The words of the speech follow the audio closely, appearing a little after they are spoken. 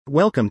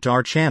Welcome to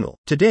our channel.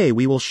 Today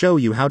we will show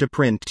you how to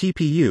print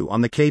TPU on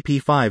the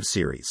KP5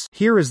 series.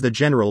 Here is the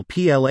general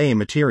PLA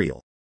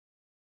material.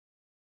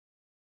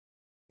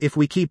 If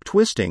we keep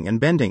twisting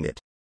and bending it,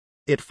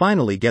 it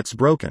finally gets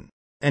broken.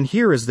 And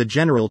here is the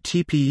general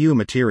TPU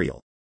material.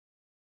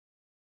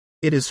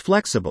 It is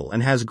flexible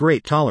and has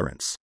great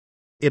tolerance.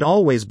 It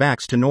always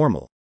backs to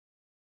normal,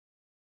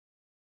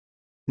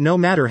 no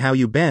matter how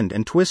you bend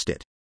and twist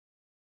it.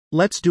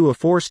 Let's do a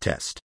force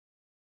test.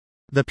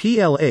 The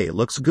PLA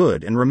looks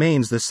good and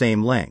remains the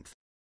same length.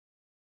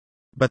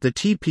 But the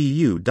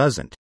TPU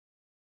doesn't.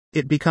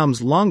 It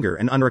becomes longer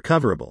and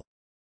unrecoverable.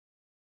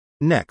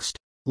 Next,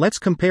 let's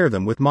compare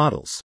them with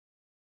models.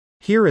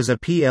 Here is a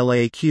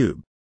PLA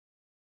cube.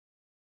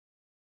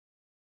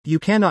 You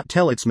cannot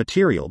tell its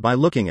material by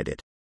looking at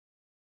it.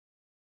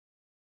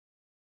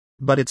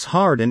 But it's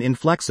hard and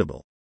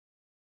inflexible.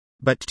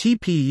 But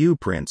TPU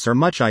prints are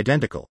much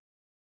identical.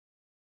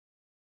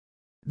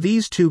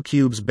 These two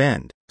cubes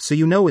bend, so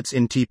you know it's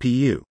in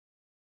TPU.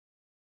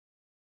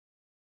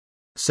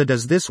 So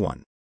does this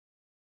one.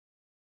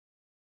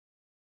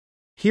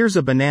 Here's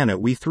a banana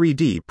we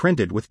 3D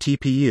printed with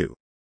TPU.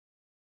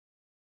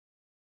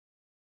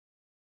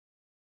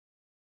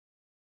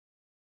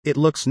 It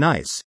looks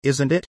nice,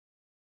 isn't it?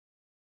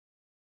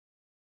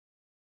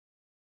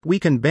 We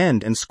can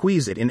bend and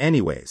squeeze it in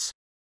any ways.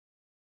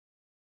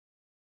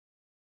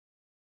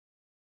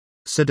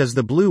 So does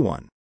the blue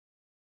one.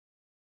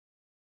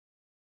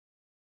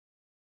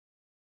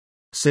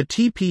 So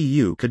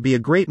TPU could be a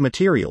great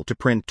material to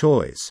print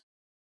toys.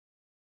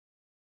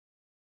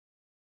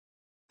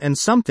 And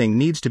something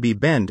needs to be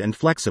bent and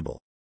flexible.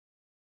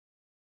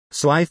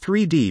 So I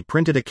 3D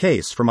printed a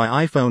case for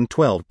my iPhone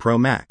 12 Pro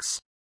Max.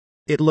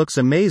 It looks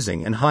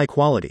amazing and high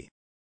quality.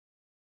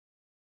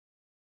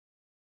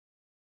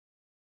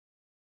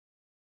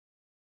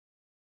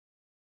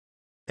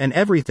 And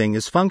everything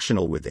is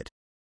functional with it.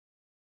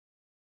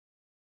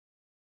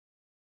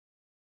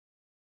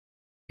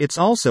 It's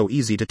also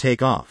easy to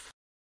take off.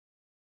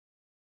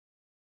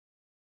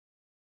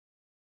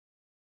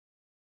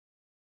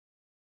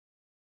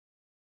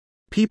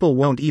 People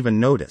won't even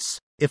notice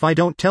if I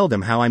don't tell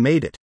them how I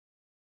made it.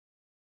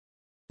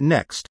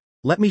 Next,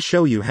 let me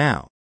show you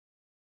how.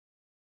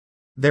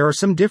 There are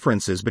some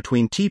differences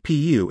between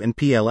TPU and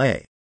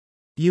PLA.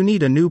 You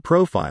need a new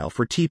profile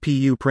for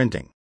TPU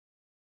printing.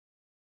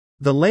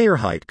 The layer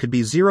height could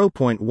be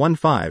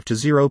 0.15 to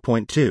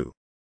 0.2.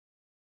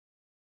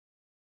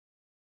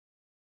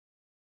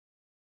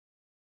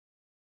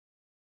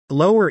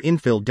 Lower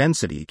infill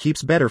density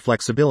keeps better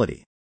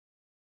flexibility.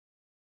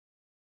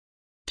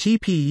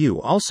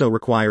 TPU also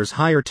requires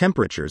higher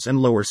temperatures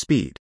and lower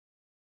speed.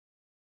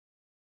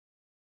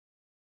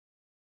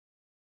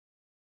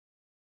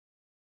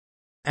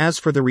 As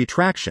for the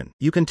retraction,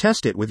 you can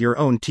test it with your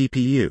own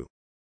TPU.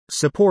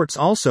 Supports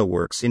also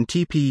works in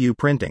TPU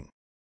printing.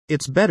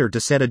 It's better to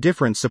set a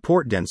different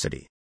support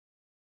density.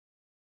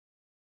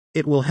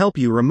 It will help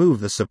you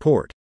remove the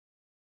support.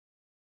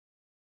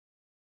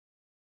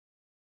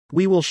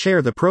 We will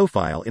share the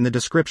profile in the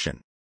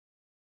description.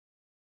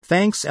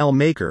 Thanks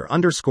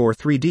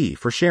lmaker_3D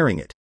for sharing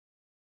it.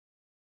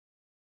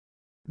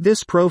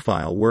 This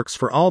profile works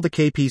for all the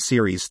KP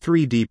series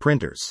 3D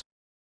printers.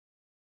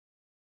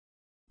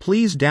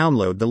 Please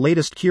download the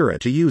latest Cura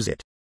to use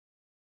it.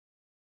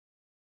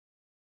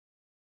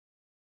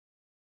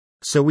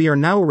 So we are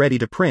now ready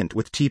to print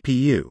with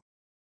TPU.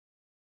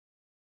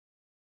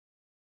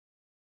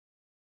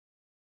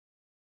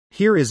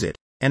 Here is it,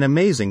 an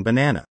amazing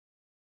banana.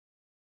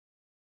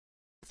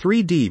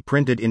 3D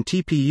printed in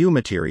TPU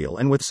material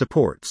and with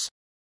supports.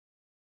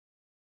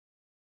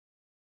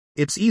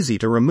 It's easy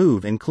to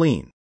remove and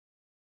clean.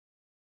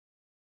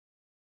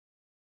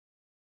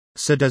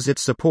 So does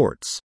its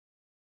supports.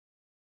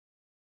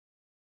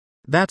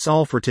 That's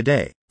all for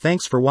today.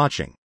 Thanks for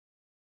watching.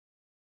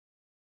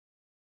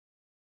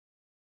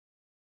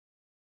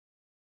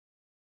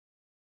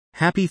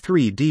 Happy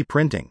 3D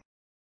printing.